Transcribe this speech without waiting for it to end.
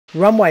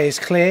Runway is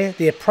clear,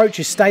 the approach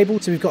is stable,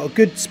 so we've got a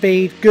good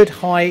speed, good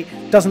height,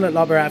 doesn't look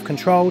like we're out of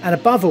control, and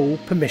above all,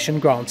 permission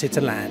granted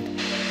to land.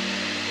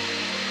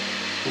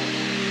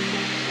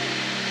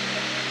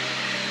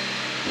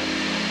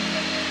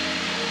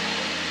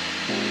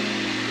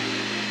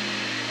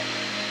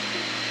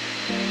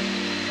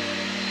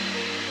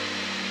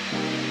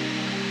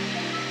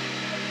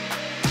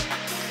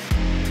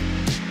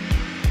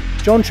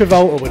 John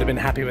Travolta would have been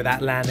happy with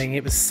that landing,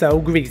 it was so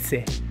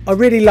greasy. I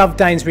really love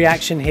Dane's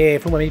reaction here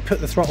from when we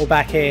put the throttle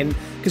back in,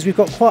 because we've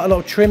got quite a lot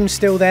of trim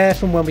still there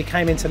from when we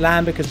came into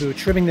land, because we were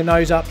trimming the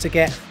nose up to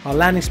get our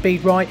landing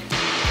speed right.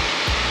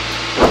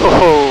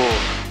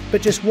 Oh.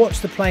 But just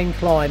watch the plane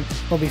climb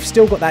when we've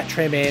still got that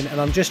trim in,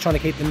 and I'm just trying to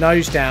keep the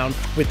nose down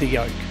with the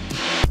yoke.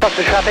 Stop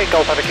the traffic,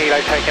 Golf Papa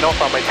Kilo taking off,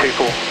 runway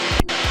 24.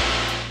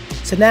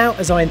 So now,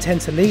 as I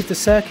intend to leave the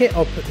circuit,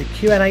 I'll put the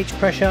QNH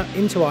pressure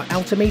into our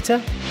altimeter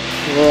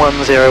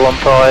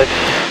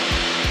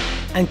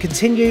 1015. and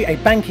continue a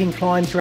banking climb through